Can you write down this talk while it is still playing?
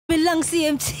Belong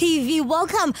CMTV,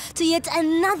 welcome to yet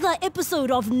another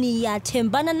episode of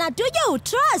NIYATHEMBANA. Do you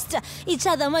trust each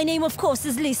other? My name, of course,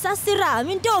 is Lisa Siram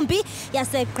in Dombi.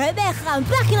 I'm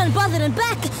back and unbothered and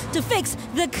back to fix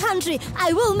the country.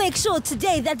 I will make sure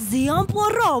today that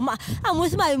Ziampo Roma. I'm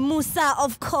with my Musa,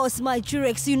 of course, my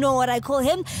Durex, you know what I call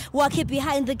him, working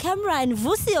behind the camera, and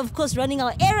Vusi, of course, running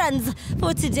our errands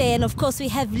for today. And of course, we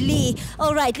have Lee.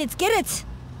 All right, let's get it.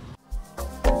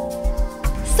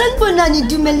 Sanbonani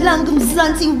Dumelang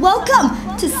Mzansi, welcome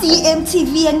to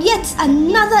CMTV and yet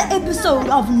another episode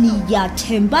of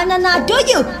NIYATHEMBANA. Do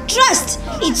you trust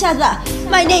each other?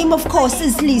 My name, of course,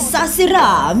 is Lisa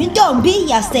Siram Ndombi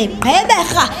Yase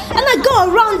Prebecha, and I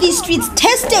go around these streets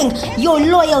testing your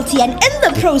loyalty, and in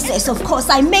the process, of course,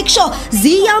 I make sure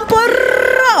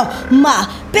Ziyamporo ma.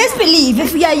 Best believe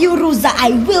if we are you, Ruza,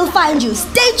 I will find you.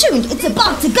 Stay tuned, it's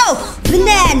about to go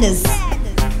bananas.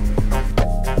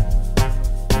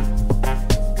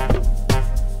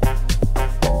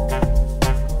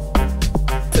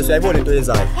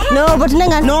 No, but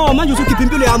Nenga. no, man, you should keep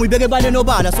impilo yami ibeke bale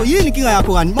nobala. So yini inkinga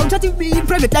yakho ngani? Mawuthatha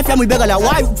private life yami ibeka la.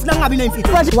 Why ufuna ngabi na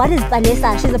imfihlo? What is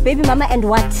Vanessa? She's a baby mama and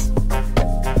what?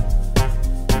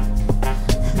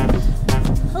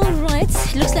 All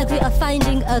right, looks like we are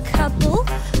finding a couple.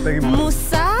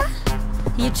 Musa,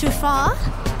 you too far?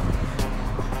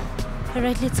 All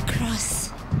right, let's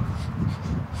cross.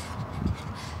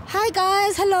 Hi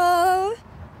guys, hello.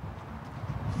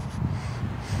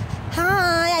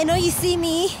 Hi, I know you see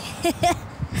me.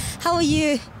 How are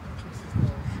you?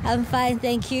 I'm fine,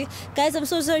 thank you. Guys, I'm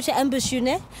so sorry to ambush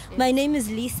you. My name is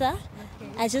Lisa. Okay.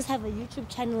 I just have a YouTube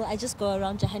channel. I just go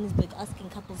around Johannesburg asking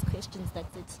couples questions,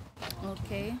 that's it.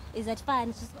 Okay. Is that fine?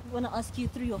 I just want to ask you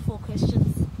 3 or 4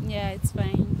 questions. Yeah, it's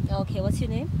fine. Okay, what's your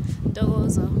name?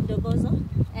 Dogozo. Dogozo.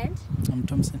 And? I'm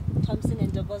Thompson. Thompson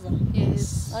and Dogozo.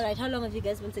 Yes. Alright, how long have you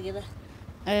guys been together?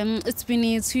 It's been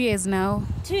 2 years now.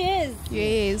 2 years?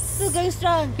 Yes. Still going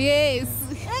strong? Yes.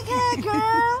 Okay,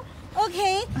 girl.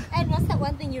 Okay. And what's that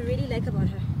one thing you really like about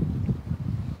her?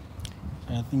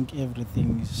 I think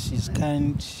everything. She's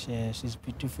kind, she's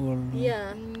beautiful.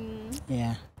 Yeah.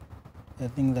 Yeah. I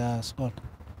think that's all.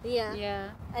 Yeah. Yeah.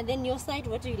 And then your side,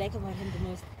 what do you like about him the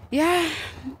most? Yeah.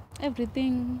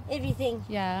 Everything. Everything.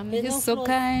 Yeah. There's He's no so flaws.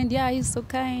 kind. Yeah, he's so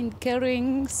kind,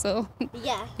 caring. So.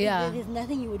 Yeah. Yeah. There's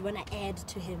nothing you would want to add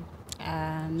to him.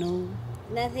 No.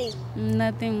 Nothing.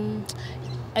 Nothing.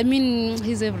 I mean,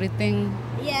 he's everything.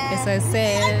 Yeah. As I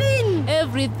said. I mean,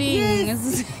 everything.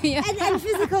 yes. Yeah. And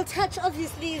physical touch,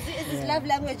 obviously, is his love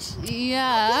language.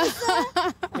 Yeah.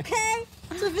 Okay.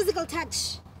 So physical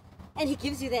touch. And he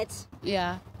gives you that.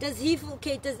 Yeah. Does he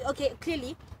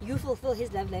clearly you fulfill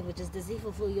his love languages. Does he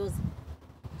fulfill yours?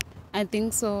 I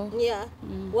think so. Yeah.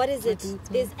 What is it? think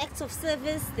so. There's acts of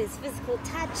service, there's physical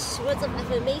touch, words of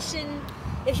affirmation.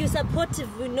 If you're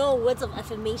supportive, we know words of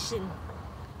affirmation.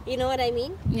 You know what I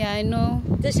mean? Yeah, I know.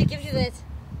 Does she give you that?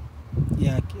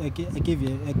 Yeah, I give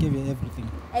you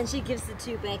everything. And she gives it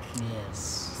to you back.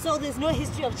 Yes. So there's no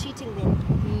history of cheating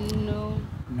then? No.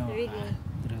 No. Really?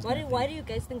 there is Why nothing. do you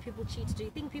guys think people cheat? Do you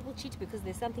think people cheat because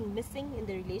there's something missing in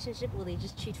the relationship, or they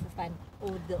just cheat for fun,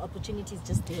 or the opportunity is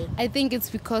just there? I think it's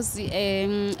because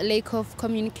lack of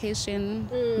communication.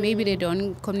 Maybe they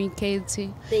don't communicate.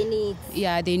 They need.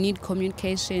 Yeah, they need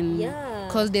communication. Yeah.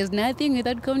 Because there's nothing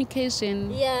without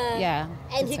communication. Yeah. Yeah.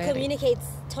 And he that's right. communicates.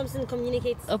 Thompson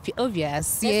communicates.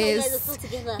 Obvious. That's why you guys are Yes. still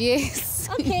together. Yes.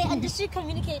 Okay, and does she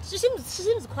communicate? She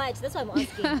seems quiet. That's why I'm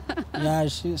asking. Yeah,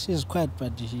 she's quiet,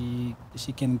 but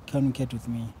she can communicate with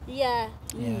me. Yeah.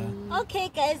 Yeah. Okay,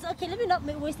 guys. Okay, let me not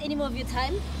waste any more of your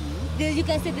time. You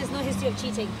guys said there's no history of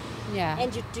cheating. Yeah.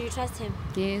 And do you trust him?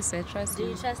 Yes, I trust Do him.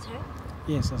 you trust her?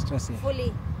 Yes, I trust her.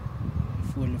 Fully.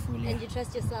 Fully. And you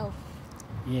trust yourself?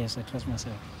 Yes, I trust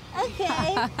myself.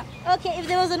 Okay. Okay, if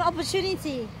there was an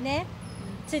opportunity,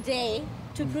 today,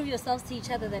 to prove yourselves to each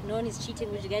other that no one is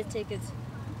cheating, would you guys take it?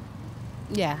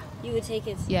 Yeah. You would take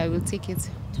it? Yeah, we'll take it.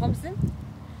 Thompson?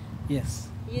 Yes.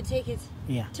 You take it?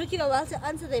 Yeah. Took you a while to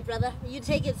answer there, brother. You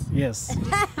take it? Yes.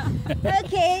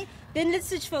 Okay, then let's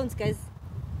switch phones, guys.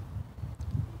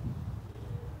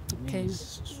 Okay.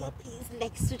 Swap. Please,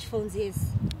 like, switch phones,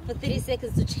 yes. For 30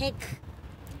 seconds to check.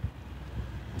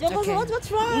 Okay.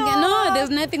 What's wrong? No, there's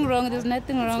nothing wrong. There's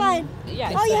nothing wrong. fine.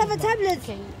 Yeah. Oh, you have a tablet?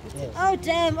 Okay. Oh,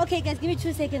 damn. Okay, guys, give me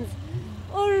 2 seconds.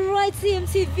 Alright,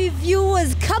 CMTV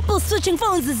viewers, couples switching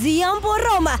phones. Ziambo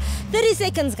Roma. 30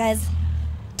 seconds, guys.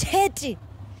 30.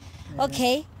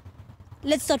 Okay.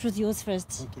 Let's start with yours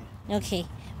first. Okay.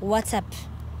 WhatsApp.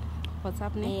 What's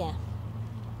happening? Yeah.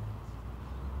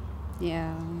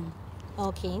 Yeah.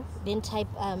 Okay. Then type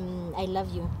I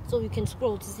love you. So you can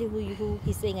scroll to see who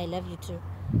he's saying I love you to.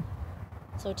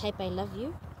 So type I love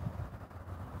you.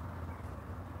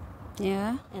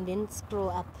 Yeah. And then scroll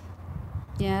up.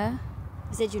 Yeah.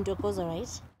 You said you're Ntokozo,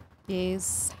 right?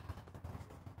 Yes.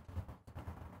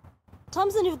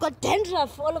 Thompson, you've got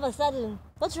dandruff all of a sudden.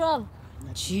 What's wrong?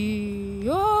 Gee,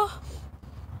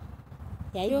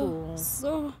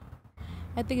 so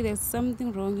I think there's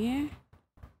something wrong here.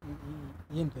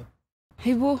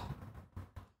 Hey, bo.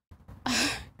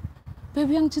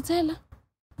 Baby, young Chitela.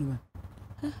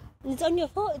 It's on your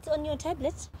phone. It's on your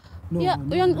tablet. No, yeah,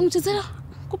 young Chitela.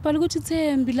 Kupala go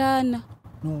Chitembi lana.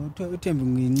 No, uThembi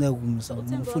nginceku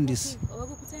umfundisi.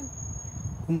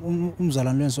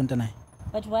 Umzalwane lwensonto naye.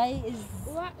 But why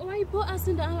bo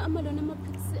asinda amalona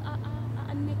amapixi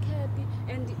naked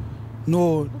and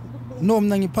No,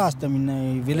 mina ngipastor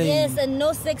mina vele. Yes, and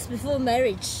no sex before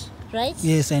marriage, right?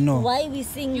 Yes, I know. Why are we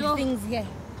seeing things here?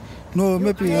 No,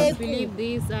 maybe. I don't believe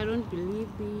this. I don't believe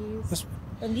this.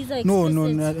 And these are No,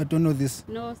 explicit. I don't know this.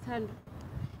 No, stand.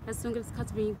 As soon as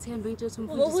it's being Thembi into some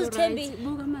Well, who's Thembi?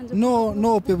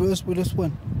 No, people, let's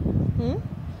one.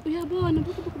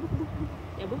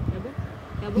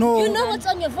 No. You know what's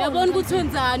on your phone?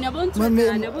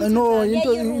 No,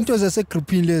 into the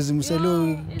grouping lezi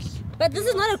mselo. But this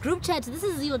is not a group chat. This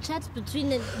is your chat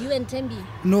between you and Thembi.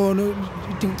 No,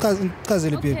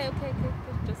 chazele baby. Okay.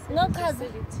 No,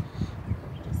 cousin.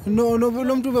 No, lo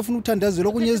muntu befuna ukuthandazela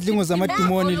okunye izidingo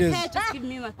zamadimoni lezi. Just give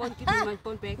me my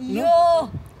phone back. Yo.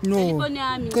 No.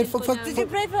 Did you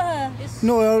pray for her?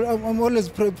 No, I'm always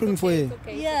praying for her.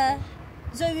 Okay. Yeah.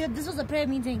 So this was a prayer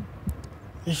meeting.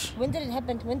 Ish. When did it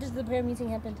happen? When did the prayer meeting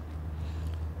happen?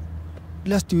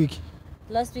 Last week.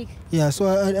 Last week. Yeah, so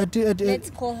I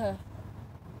Let's call her.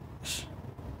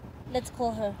 Let's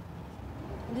call her.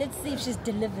 Let's see if she's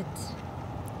delivered.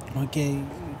 Okay.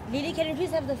 Lily, can you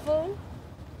please have the phone?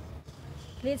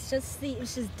 Let's just see if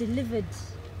she's delivered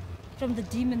from the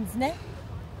demons, ne?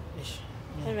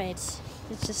 Yeah. All right.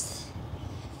 Let's just...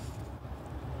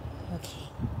 Okay.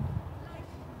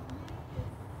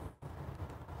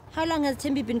 How long has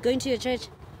Thembi been going to your church?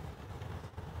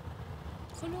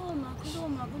 Kuluma,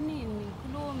 kunini,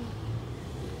 kuluma.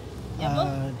 Yabo?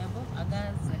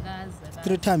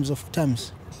 3 times.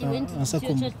 She went to your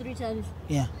church 3 times.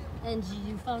 Yeah. And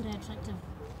you found her attractive.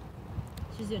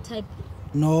 She's your type.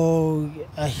 No,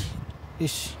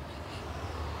 ish.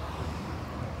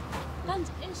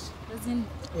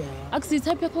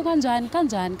 Akusithape yakho kanjani?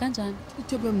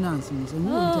 Ithebe mnansi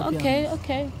Oh,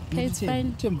 okay, it's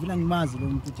fine. Thembi vila ngimazi lo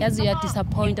muntu. Yazi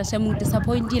uyadisappointa,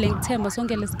 disappointile ngithemba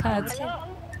sonke lesikhathi.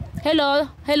 Hello,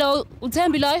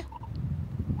 uThembi loyo?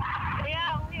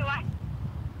 Yeah,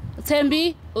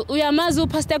 Thembi, uyamazi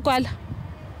uPastor Gwala?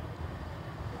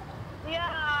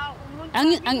 Yeah,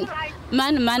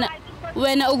 man,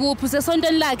 wena ukuphi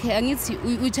usesontweni lakhe angithi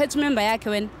u-church member yakhe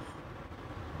wena?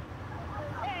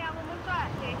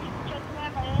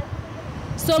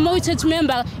 So mo church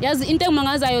member yazi into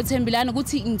engimangazayo Thembi lana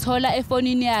ukuthi ngithola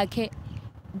efonini yakhe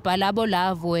balabo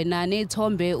love wena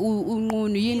nezithombe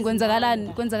unqunu yini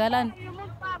kwenzakalani?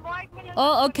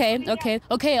 Oh, okay.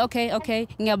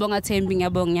 Ngiyabonga Thembi,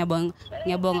 ngiyabonga.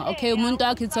 Okay, umuntu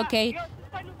wakhe it's okay.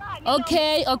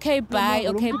 Okay, bye.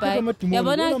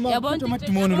 Yabona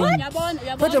amadimoni lo muntu.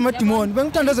 Phethe amadimoni.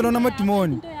 Bengithandazela lona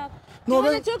amadimoni. No,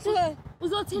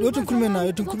 uzothi ngikhulume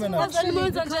naye, Because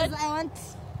I want...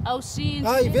 awushintshe.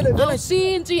 Hayi vele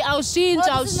Awushintshe.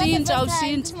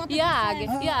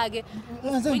 Yake.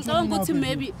 Ngicabanga ukuthi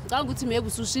maybe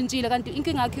usushintshile kanti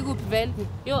inkinga yakhe kuphi vele?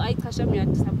 Yo, ayichasha mina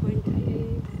disappoint.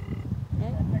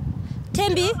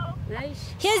 Thembi,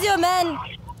 here's your man.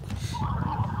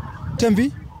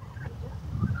 Thembi.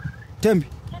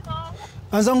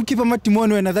 Anzange ukhipha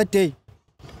amadimoni wena that day.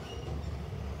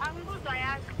 angibuzwa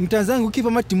yakho. Ngithanzange ukhipha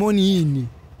amadimoni yini?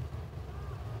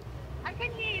 I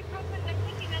can hear you properly. I'm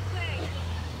thinking that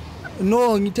way.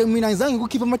 No, ngithe mina ngizange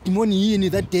ukukhipha amadimoni yini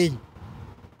that day.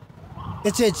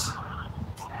 Church. Say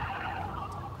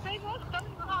what's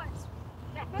going on?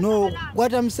 No,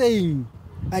 what I'm saying,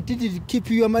 I didn't keep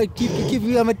you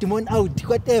amadimoni out,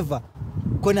 whatever.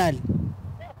 Konali.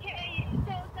 Okay,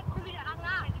 so sekhulile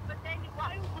angani, but then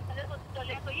why ubuza lezo zinto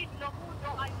lezo yini nomuntu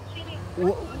ayishini?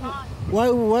 Why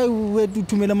we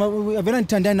thumela avela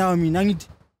ngithanda nawe mina angithi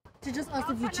To just ask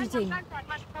if you're cheating.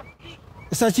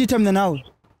 sachitha mina nawe.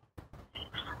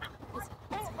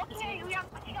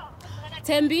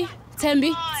 Okay,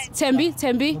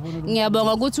 Thembi,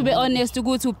 ngiyabonga ukuthi ube honest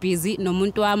ukuthi ubusy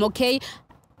nomuntu wami, okay?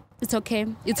 It's okay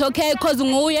because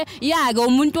nguye yake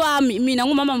umuntu wami, mina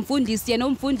ngumama mfundisi yena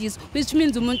umfundisi, which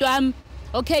means umuntu wami.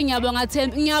 Okay, ngiyabonga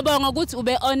Thembi, ngiyabonga ukuthi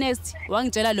ube honest,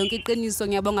 wangitshela lonke iqiniso,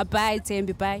 ngiyabonga. Bye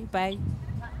Thembi, bye.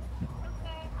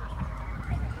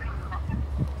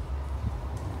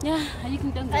 Yeah, you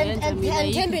can dance. And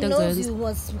Tembi knows you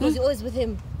was because you're always with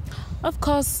him. Of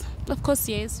course,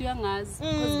 yes, uyangazi.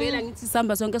 Because vela ngithi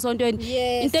sihamba sonke esontweni.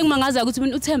 Yes. Into engimangaza ukuthi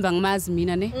mina uThembi angimazi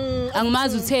mina ne.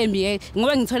 Angimazi uThembi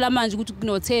ngoba ngithola manje ukuthi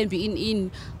kunoThembi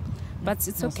in. But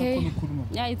it's okay.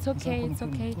 Yeah, it's okay. It's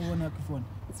okay.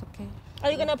 It's okay.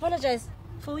 Are you gonna apologize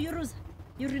for Uruz?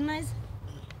 Urinize?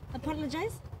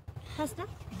 Apologize, Pastor?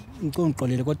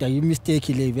 Ngicongqolele kodwa yi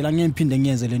mistake le vela ngiphinde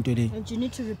ngiyenze lento le. And you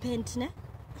need to repent, ne?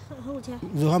 Hold here.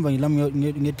 Ngizohamba ngilami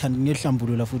ngethanda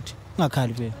ngehlambulula futhi.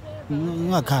 Ungakhali phela.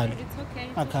 Ungakhali. It's okay.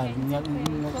 Ungakhali.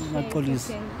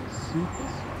 Ngiyaxolisa. It's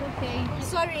okay.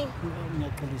 Sorry.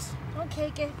 Ngiyaxolisa.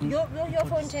 Okay. Your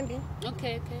phone, Tembi.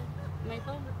 Okay. My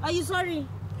phone. Are you sorry?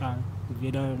 I'm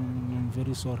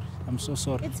very sorry. I'm so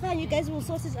sorry. It's fine. You guys will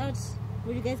sort it out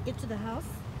when you guys get to the house.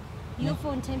 Your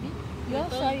phone, Tembi. You're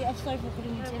sorry. I'm sorry for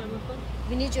calling you Tembi.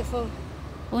 We need your phone.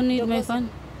 Who need my phone?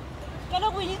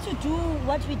 We need to do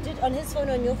what we did on his phone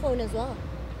on your phone as well.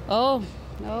 Oh,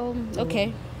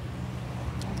 okay.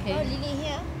 Oh, Lily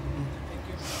here.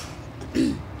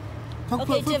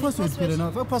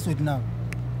 Password now.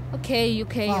 Okay.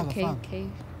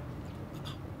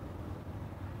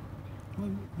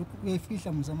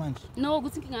 Uyayifihla mzamanje. No,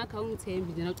 ukuthi ngingakha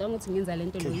ungithembi nje ngicabanga ukuthi ngenza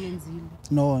lento lo yenzile.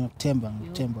 No, ngithemba.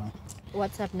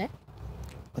 WhatsApp, ne?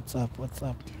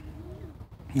 WhatsApp.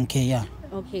 Okay, yeah.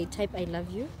 Okay, type I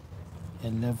love you. I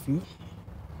love you.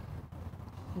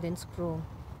 And then scroll.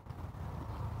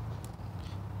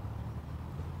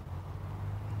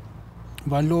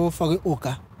 Balo fake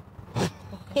oka.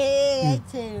 Hey, I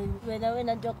tell you, when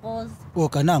I talk calls.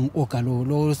 Oka nang oka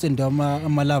lo send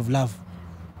ama love.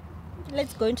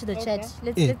 Let's go into the chat.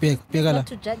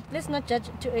 Let's not judge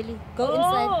too early. Go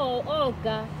inside.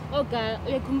 Okay.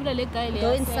 Uyakhumbula le guy le.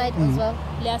 Go inside as well.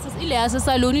 Ile yase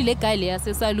salon le guy le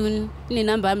yase salon ine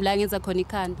number yami la ngenza khona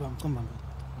ikhanda. Ngicamba.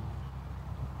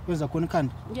 Wenza khona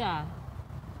ikhanda? Yeah.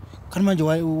 Kanti manje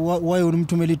why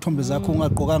unumthumela ithombe zakho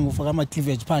ungaqokanga ufaka ama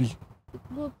cleavage phandle?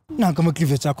 Nanka ama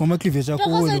cleavage akho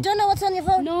Because you don't know what's on your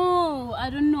phone. No, I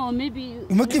don't know. Maybe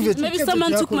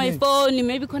someone took my phone.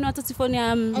 Maybe khona wathatha phone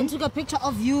yami. And took a picture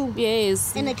of you.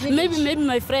 Yes. Maybe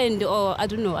my friend or I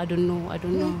don't know.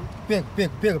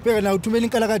 Bheka na uthumela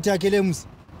inkalakati yakhe lemusi.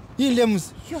 Yini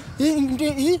lemusi?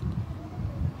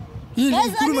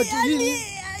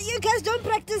 You guys don't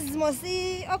practice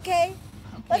Mosi. Okay.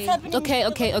 What's happening?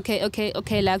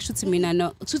 Okay, like shoot mina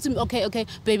no. Okay,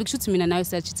 baby, shoot mina now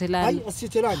siyachithelana.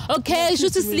 Asithelana. Okay,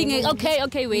 shoot sling.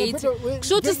 Okay, wait.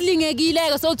 Shoot sling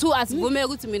egile so two asivume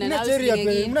ukuthi mina nawe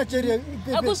sling. Nigeria.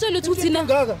 Akusho lutho uthina.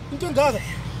 Into engaka.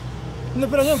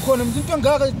 Niphela ngikhona into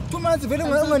engaka. 2 months vele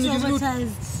unganiki lutho.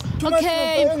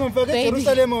 Okay.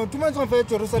 Jerusalem. 2 months ngifike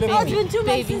Jerusalem. It's been 2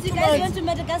 months since you guys went to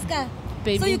Madagascar.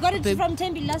 Baby, so you got it from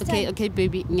Tembi last time. Okay,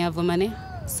 baby, ngiyavuma ne.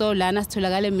 So lana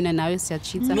sitholakale mina nawe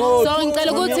siyachitha. So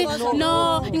ngicela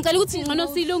ukuthi ngcono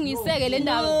silungiseke le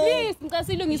ndaba. Please, ngicela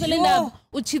silungise le ndaba.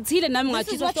 Uchithile nami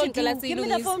ngachitha so ngicela silungise. Give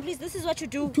me the phone please. This is what you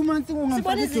do. 2 months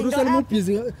ungafike Jerusalem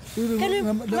busy.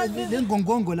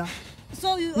 Lengongongo la.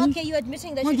 So you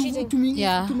admitting that you're cheating?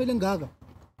 Yeah. Uthumele ngaka.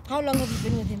 How long have you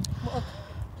been with him?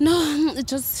 No,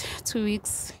 just 2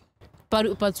 weeks.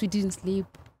 But we didn't sleep.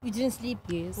 You didn't sleep?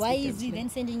 Yes. Why is he then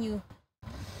sending you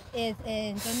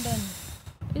London?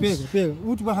 Bheka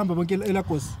uthi bahamba bonke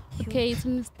eLagos. Okay, it's a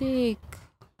mistake.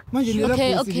 Manje ni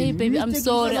Lagos. Okay, baby, I'm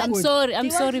sorry,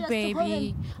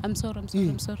 baby. I'm sorry.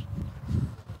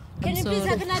 Can you please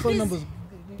have a please?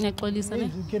 Ngiyaxolisa ne.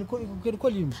 Can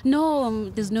call him. No,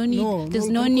 there's no need. There's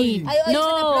no need.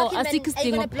 No, are you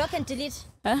gonna block and delete?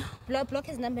 Huh? Block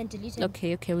his number and delete him.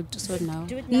 Okay, we'll do so now.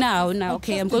 Do it now. Now.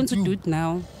 Okay, I'm going to do it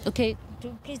now. Okay.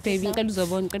 Please Baby, do ngicela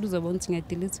uzobona ukuthi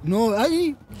ngiyadelete. No,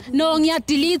 ayi. No,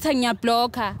 ngiyadelete,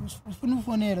 ngiyablocka. Ufuna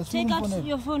ufonela, take out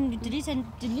your phone,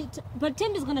 delete. But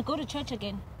Tim is gonna go to church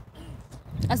again.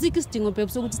 Asikho isidingo babe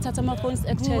sokuthi thatha ama phones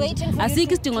exchange.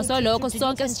 Asikho isidingo soloko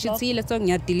sonke sichithile so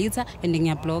ngiyadelete and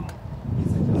ngiyablock.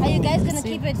 Are you guys gonna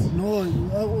keep it? No,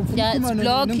 yeah, it's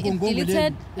blocked, it's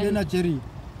deleted. Nigeria.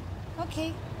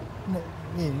 Okay. No,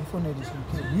 yeah, you phone this.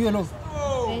 Okay. You alone.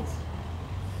 Wait.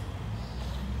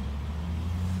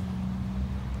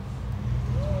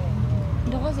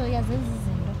 Ndokozo yazi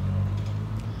izinto.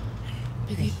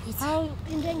 How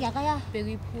into engakaya?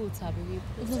 Beyiphutha.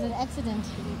 It was an accident.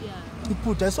 Yeah.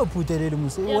 Iphutha isophuthelele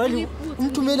musi. Wali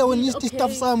umthumela wona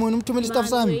istaff sami wona umthumela istaff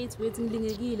sami. Wait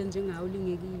ngilingekile njengawe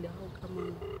ulingekile. Oh come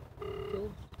on. Go.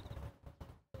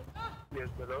 Yes,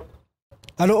 hello.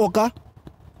 Hello Oka.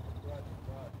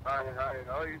 Hi,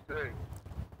 how are you doing?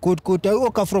 Good.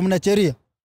 Oka from Nigeria.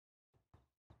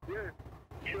 Yes,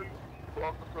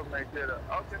 Oka from Nigeria.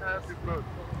 How can I help you, bro?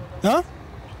 Huh?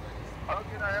 How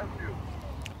can I help you?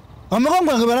 I'm going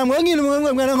to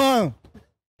go.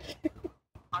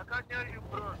 I can't hear you,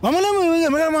 bro.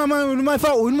 I'm my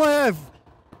phone, with my wife.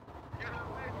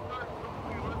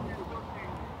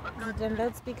 Is it on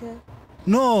loudspeaker?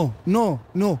 No.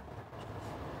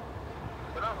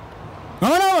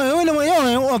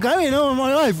 Hello?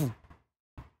 My wife.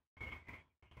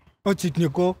 What's it,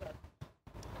 Nico?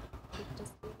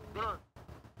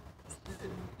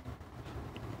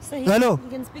 So Hello? You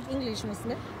can speak English,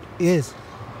 Muslim. Yes.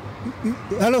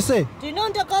 Hello, say. Do you know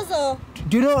Ntokozo?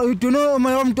 Do you know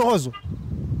my home Tokozo?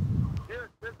 Yes,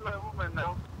 that's my woman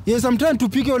now. Yes, I'm trying to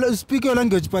speak your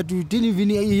language, but you didn't even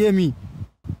hear me.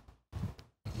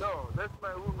 No, that's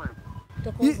my woman.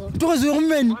 Ntokozo. Tokozo, your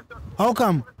woman. How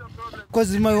come? What's the problem?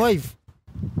 Because it's my wife.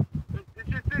 Is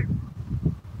she sick?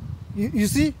 You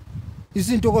see? You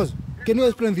see, Tokozo. Can you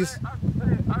explain this?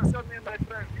 Answer me, my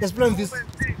friend. Explain this. Woman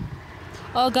sick.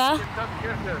 Oga, Come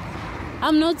here, sir.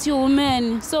 I'm not your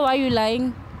woman. So why are you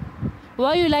lying?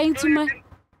 Why are you lying to my... Sorry,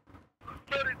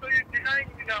 so you're denying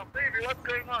me now. Baby, what's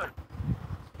going on?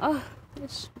 Oh,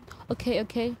 ish.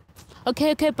 Okay.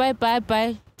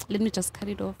 Bye. Let me just cut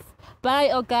it off. Bye,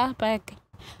 Oga. Bye.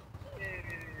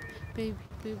 Baby.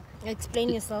 Explain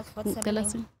yourself. What's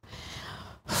happening?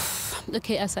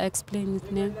 Okay, as I explained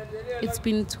it now, it's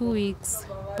been 2 weeks,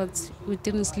 but we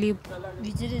didn't sleep.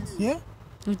 You didn't. Yeah?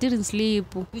 We didn't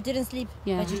sleep. You didn't sleep.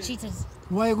 Yeah. But you cheated.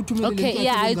 Why you to Okay,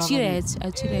 yeah, I cheated.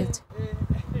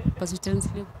 But we didn't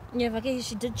sleep. Yeah, okay,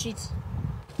 she did cheat.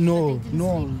 No,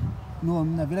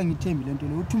 mina vela ngithembi lento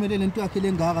le uthumele lento yakhe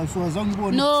lengaka so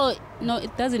azangibona. No,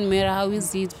 it doesn't matter how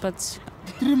is it, but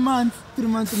 3 months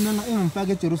mina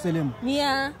engimfaka eJerusalem.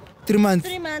 Yeah. 3 months.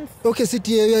 3 months. Okay,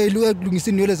 sithi uyalungisa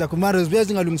inwele zakho mara zibuya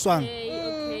zingalungiswanga.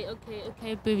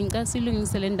 Okay, baby,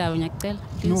 nkasilungise le ndawo ngiyacela.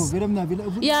 No, vele mina vele.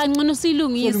 Yeah, ngcono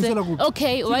silungise. Silungisela kuphi?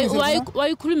 Okay,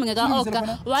 why ukhuluma ngeka Silungisela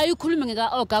Oga? Why ukhuluma ngeka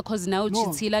Oga cause now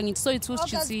uchithila ngithi so ithu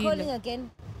Oga's calling uchithile. again.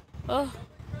 Oh,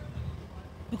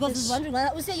 Because he's wondering.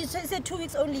 You said 2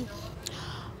 weeks only.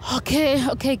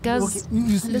 okay, guys. Okay,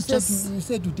 you Let's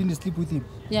said you didn't sleep with him.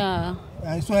 Yeah.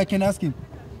 So I can ask him.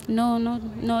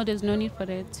 No, there's no need for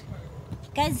that.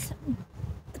 Guys,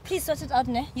 please sort it out,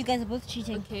 ne? You guys are both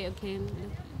cheating. Okay.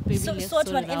 Baby, So, let's sort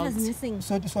it whatever's out. missing.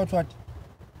 Sort what?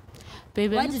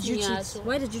 Baby, Why I'm did you seeing cheat? her.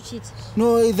 Why did you cheat?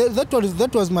 No,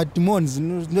 that was my demons,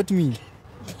 not me.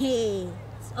 Hey.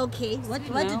 Okay. Why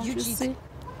Now, did you cheat? see?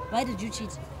 Why did you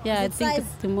cheat? Yeah, I Is it think size?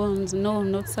 it's demons. No,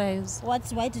 not size.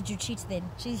 Why did you cheat then?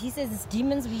 He says it's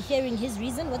demons. We're hearing his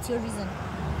reason. What's your reason?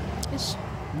 Ish.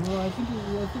 No, I think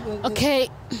Okay,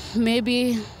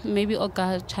 maybe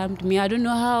Oga charmed me. I don't know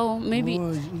how. Maybe.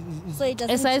 No, So it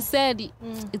doesn't. As I said,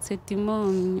 it's a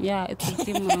demon. Yeah, it's a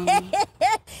demon.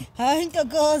 Hi,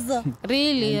 Ntokozo.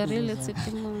 Really, it's a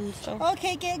demon. So.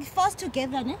 Okay, fast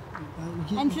together, ne?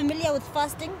 I'm familiar with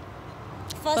fasting.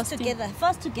 Fast together,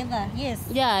 yes.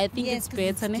 Yeah, I think Yes, it's 'cause better.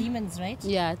 it's ne? demons, right?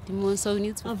 Yeah, demons. So we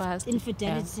need to Of fast.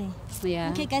 infidelity.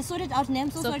 Yeah. Okay, guys, sort it out, ne?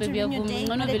 I'm so sorry to baby, ruin your day,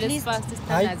 no, but at let's least... fast this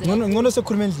Hayi, time. ngono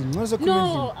sekhuluma endlini, ngono sekhuluma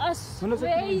No, endlini. us. No,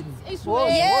 Wait, it's Whoa.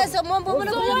 wait. Yes, I'm on No.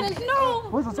 Ngono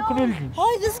sekhuluma endlini.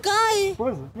 Hi, this guy.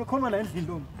 Ngono, ngikhuluma la endlini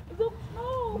lo.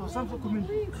 No,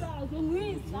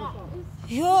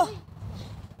 Yo,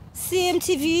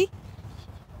 CMTV.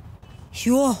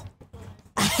 Yo,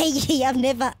 I've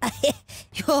never.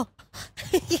 Yo,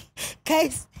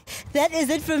 guys, that is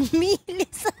it from me,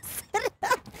 Lisa.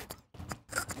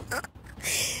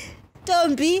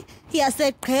 Don't be. He has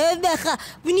said,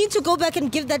 we need to go back and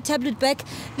give that tablet back.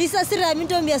 Lisa Sirami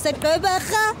Tombi has said,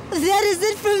 that is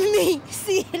it from me.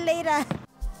 See you later.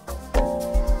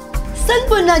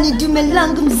 Sanbonani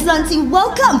Dumelang Mzansi,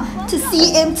 welcome to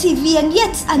CMTV and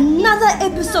yet another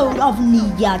episode of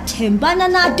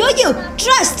NIYATHEMBANA. Do you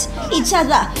trust each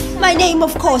other? My name,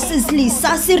 of course, is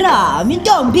Lisa Sirami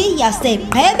Ntombi Yase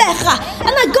Qebecha,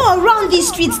 and I go around these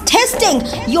streets testing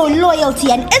your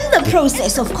loyalty, and in the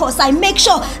process, of course, I make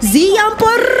sure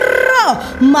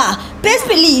Ziyamporo Ma. Best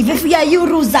believe if we are you,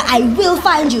 Ruza, I will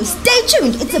find you. Stay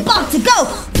tuned, it's about to go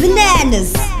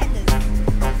bananas.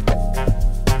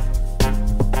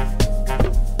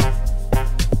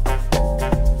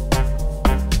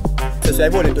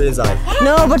 Siyayibona into yenzayo.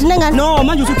 No, but Nengan. No,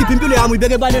 manje usukhipha impilo yami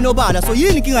uyibeke ebane nobala. So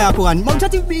yini inkinga yakho kani?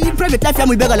 Mawuthatha i-private life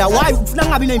yami uyibeka la. Why ufuna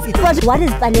ngabi nemfihlo? What is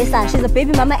Vanessa? She's a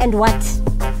baby mama and what?